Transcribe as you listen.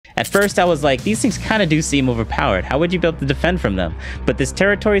At first, I was like, these things kind of do seem overpowered. How would you be able to defend from them? But this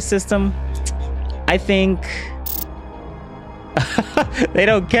territory system, I think... they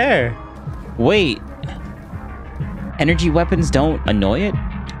don't care. Wait. Energy weapons don't annoy it?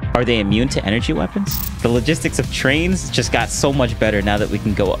 Are they immune to energy weapons? The logistics of trains just got so much better now that we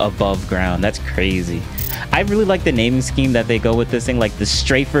can go above ground. That's crazy. I really like the naming scheme that they go with this thing, like the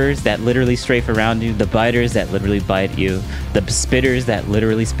strafers that literally strafe around you, the biters that literally bite you, the spitters that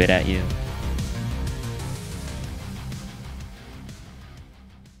literally spit at you.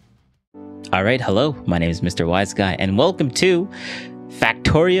 All right, hello, my name is Mr. Whyzguy, and welcome to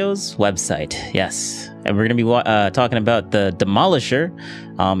Factorio's website. Yes, and we're going to be talking about the Demolisher.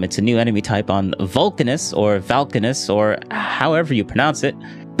 It's a new enemy type on Vulcanus, or however you pronounce it.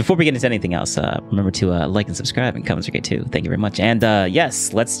 Before we get into anything else, remember to like and subscribe, and comments are great too. Thank you very much. And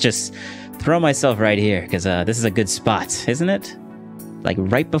yes, let's just throw myself right here, because this is a good spot, isn't it? Like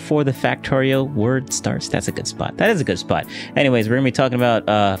right before the Factorio word starts. That's a good spot. That is a good spot. Anyways, we're going to be talking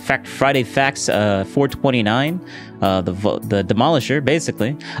about Friday Facts 429, the Demolisher,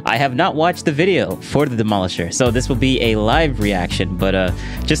 basically. I have not watched the video for the Demolisher, so this will be a live reaction. But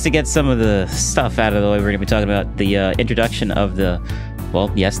just to get some of the stuff out of the way, we're going to be talking about the introduction of the... Well,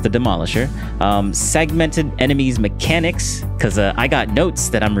 yes, the Demolisher. Segmented enemies mechanics, because I got notes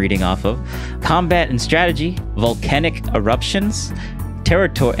that I'm reading off of. Combat and strategy. Volcanic eruptions.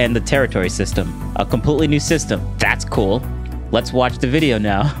 Territory and the territory system. A completely new system. That's cool. Let's watch the video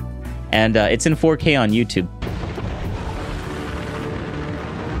now. And it's in 4K on YouTube.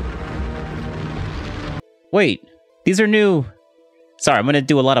 Wait, these are new. Sorry, I'm going to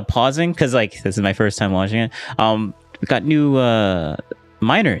do a lot of pausing, because like this is my first time watching it. We got new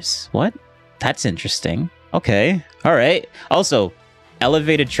miners. What? That's interesting. Okay. All right. Also,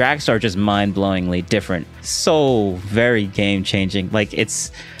 elevated tracks are just mind-blowingly different. So very game-changing. Like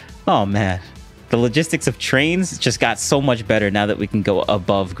it's... Oh, man. The logistics of trains just got so much better now that we can go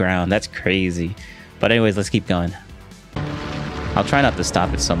above ground. That's crazy. But anyways, let's keep going. I'll try not to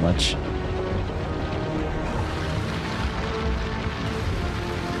stop it so much.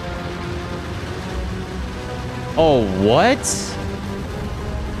 Oh, what?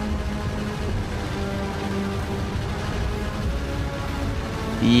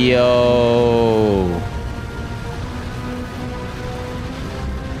 Yo.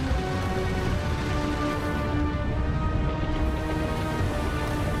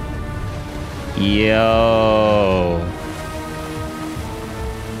 Yo.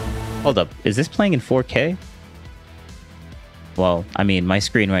 Hold up. Is this playing in 4K? Well, I mean, my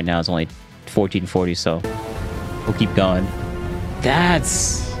screen right now is only 1440, so we'll keep going.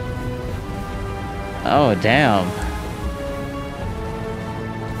 That's... Oh, damn.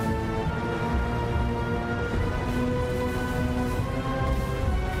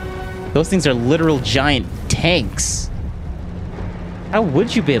 Those things are literal giant tanks. How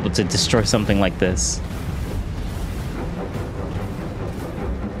would you be able to destroy something like this?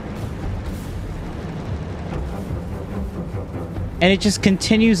 And it just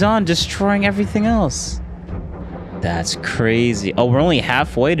continues on destroying everything else. That's crazy. Oh, we're only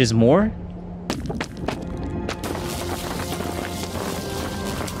halfway. There's more?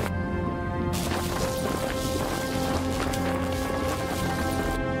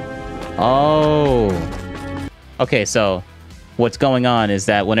 Oh. Okay, so what's going on is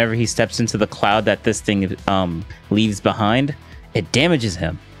that whenever he steps into the cloud that this thing leaves behind, it damages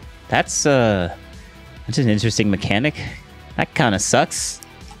him. That's an interesting mechanic. That kind of sucks.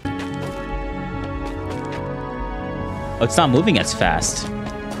 Oh, it's not moving as fast.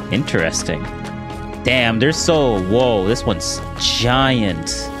 Interesting. Damn, they're so... Whoa, this one's giant.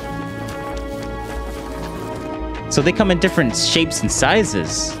 So they come in different shapes and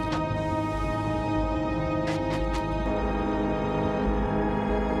sizes.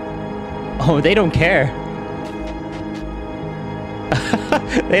 Oh, they don't care.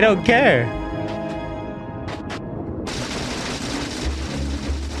 They don't care.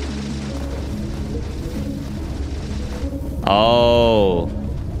 Oh,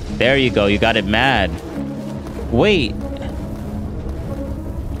 there you go. You got it mad. Wait.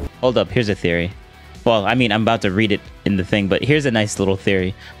 Hold up. Here's a theory. Well, I mean, I'm about to read it in the thing, but here's a nice little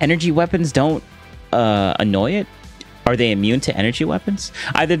theory. Energy weapons don't annoy it? Are they immune to energy weapons?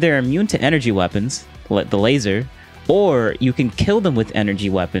 Either they're immune to energy weapons, the laser, or you can kill them with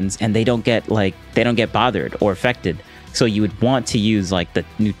energy weapons and they don't get bothered or affected. So you would want to use like the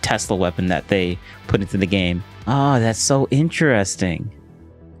new Tesla weapon that they put into the game. Oh, that's so interesting.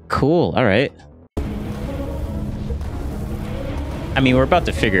 Cool. All right. I mean, we're about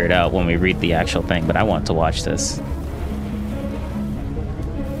to figure it out when we read the actual thing, but I want to watch this.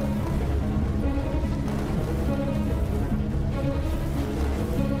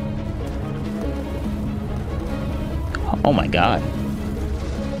 Oh my god.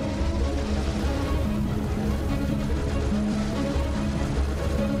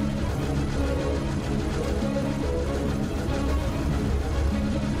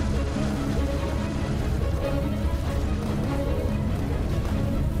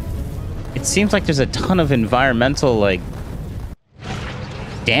 It seems like there's a ton of environmental, like,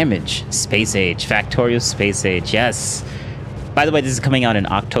 damage. Space Age. Factorio Space Age. Yes. By the way, this is coming out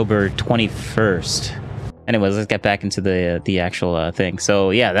in October 21st. Anyways, let's get back into the actual thing.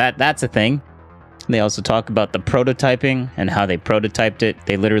 So, yeah, that's a thing. They also talk about the prototyping and how they prototyped it.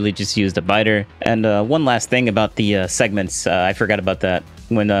 They literally just used a biter. And one last thing about the segments. I forgot about that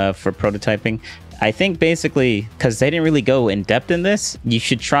when for prototyping. I think basically, because they didn't really go in depth in this, you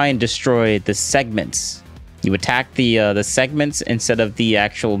should try and destroy the segments. You attack the segments instead of the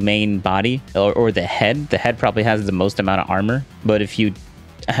actual main body or the head. The head probably has the most amount of armor. But if you,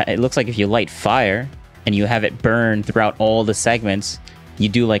 it looks like if you light fire and you have it burn throughout all the segments, you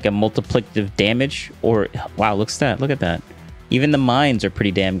do like a multiplicative damage. Or wow, look at that. Even the mines are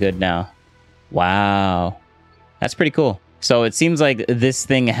pretty damn good now. Wow, that's pretty cool. So it seems like this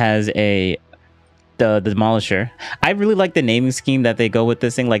thing has the Demolisher. I really like the naming scheme that they go with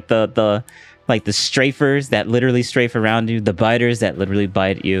this thing, like the strafers that literally strafe around you, the biters that literally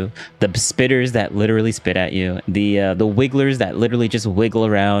bite you, the spitters that literally spit at you, the wigglers that literally just wiggle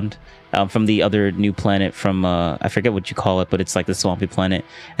around from the other new planet from I forget what you call it, but it's like the swampy planet.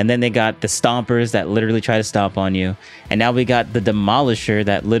 And then they got the stompers that literally try to stomp on you, and now we got the Demolisher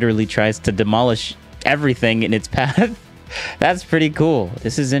that literally tries to demolish everything in its path. That's pretty cool.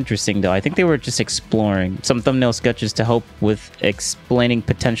 This is interesting, though. I think they were just exploring some thumbnail sketches to help with explaining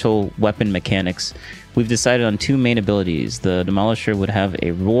potential weapon mechanics. We've decided on two main abilities. The Demolisher would have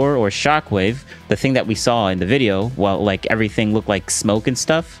a roar or shockwave, the thing that we saw in the video, while like everything looked like smoke and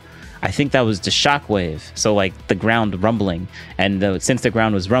stuff. I think that was the shockwave, so like the ground rumbling, and since the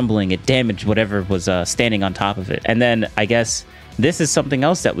ground was rumbling, it damaged whatever was standing on top of it. And then I guess this is something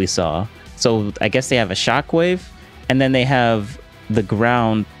else that we saw. So I guess they have a shockwave, and then they have the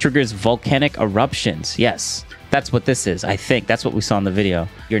ground triggers volcanic eruptions. Yes, that's what this is. I think that's what we saw in the video.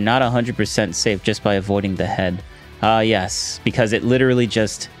 You're not 100% safe just by avoiding the head. Yes, because it literally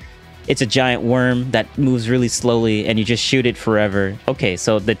just, it's a giant worm that moves really slowly and you just shoot it forever. Okay,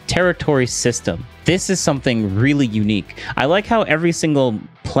 so the territory system. This is something really unique. I like how every single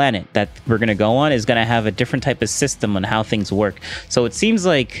planet that we're going to go on is going to have a different type of system on how things work. So it seems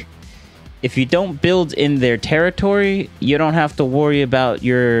like if you don't build in their territory, you don't have to worry about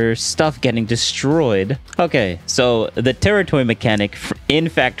your stuff getting destroyed. Okay, so the territory mechanic in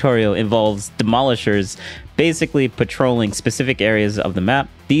Factorio involves demolishers basically patrolling specific areas of the map.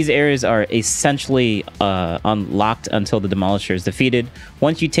 These areas are essentially unlocked until the Demolisher is defeated.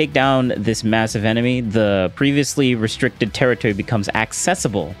 Once you take down this massive enemy, the previously restricted territory becomes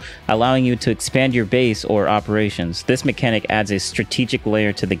accessible, allowing you to expand your base or operations. This mechanic adds a strategic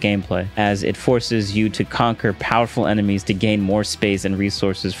layer to the gameplay, as it forces you to conquer powerful enemies to gain more space and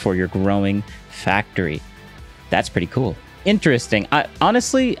resources for your growing factory. That's pretty cool. Interesting.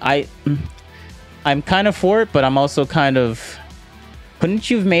 Honestly, I'm kind of for it, but I'm also kind of...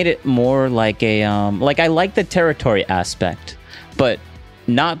 Couldn't you have made it more like a... like, I like the territory aspect, but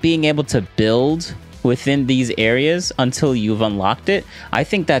not being able to build within these areas until you've unlocked it, I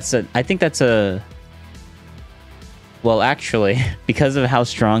think that's a... Well, actually, because of how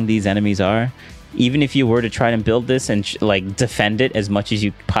strong these enemies are, even if you were to try and build this and, like, defend it as much as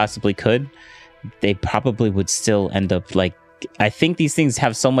you possibly could, they probably would still end up, like... I think these things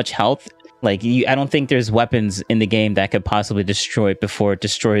have so much health. Like, I don't think there's weapons in the game that could possibly destroy it before it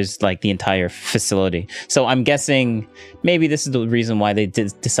destroys, like, the entire facility. So I'm guessing maybe this is the reason why they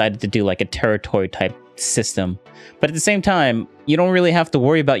decided to do, like, a territory type system. But at the same time, you don't really have to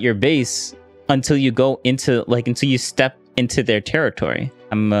worry about your base until you go into, like, until you step into their territory.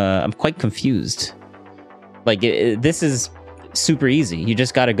 I'm quite confused. Like, this is super easy. You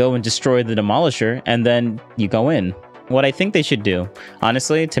just got to go and destroy the Demolisher, and then you go in. What I think they should do,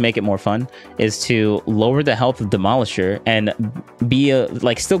 honestly, to make it more fun, is to lower the health of Demolisher and be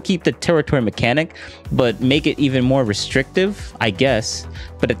like, still keep the territory mechanic, but make it even more restrictive, I guess.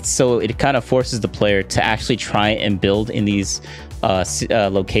 But so it kind of forces the player to actually try and build in these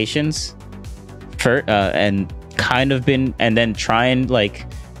locations and then try and, like,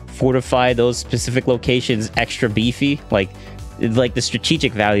 fortify those specific locations extra beefy, like the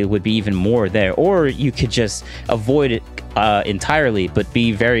strategic value would be even more there. Or you could just avoid it entirely, but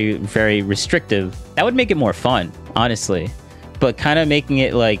be very, very restrictive. That would make it more fun, honestly. But kind of making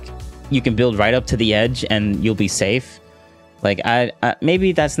it like you can build right up to the edge and you'll be safe. Like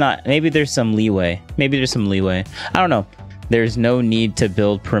maybe that's not, maybe there's some leeway. Maybe there's some leeway. I don't know. There's no need to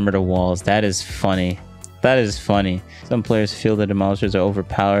build perimeter walls. That is funny. That is funny. Some players feel the Demolishers are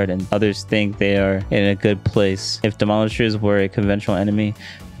overpowered and others think they are in a good place. If Demolishers were a conventional enemy,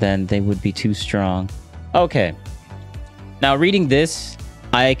 then they would be too strong. Okay. Now reading this,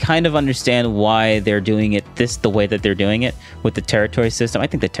 I kind of understand why they're doing it the way that they're doing it with the territory system. I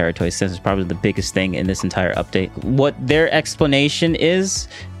think the territory system is probably the biggest thing in this entire update. What their explanation is,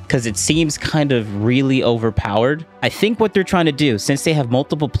 because it seems kind of really overpowered. I think what they're trying to do, since they have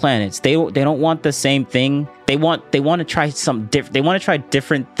multiple planets, they don't want the same thing. They want to try some different. They want to try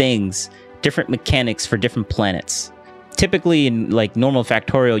different things, different mechanics for different planets. Typically in like normal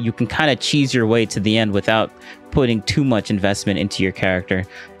Factorio, you can kind of cheese your way to the end without putting too much investment into your character.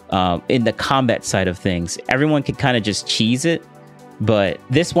 In the combat side of things, everyone can kind of just cheese it, but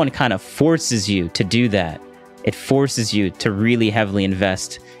this one kind of forces you to do that. It forces you to really heavily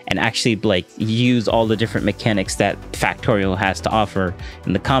invest and actually like use all the different mechanics that Factorio has to offer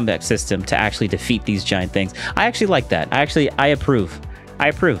in the combat system to actually defeat these giant things. I actually like that. I approve. I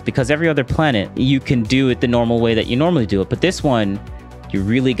approve, because every other planet, you can do it the normal way that you normally do it. But this one, you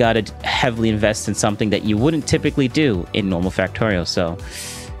really got to heavily invest in something that you wouldn't typically do in normal Factorio. So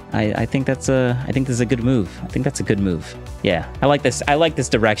I think this is a good move. I think that's a good move. Yeah, I like this. I like this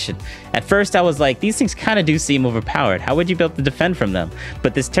direction. At first, I was like, these things kind of do seem overpowered. How would you be able to defend from them?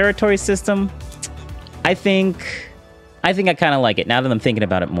 But this territory system, I think I kind of like it now that I'm thinking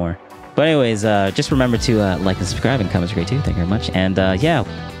about it more. But anyways, just remember to like and subscribe, and comments are great too. Thank you very much. And yeah,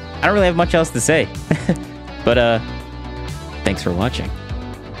 I don't really have much else to say. But thanks for watching.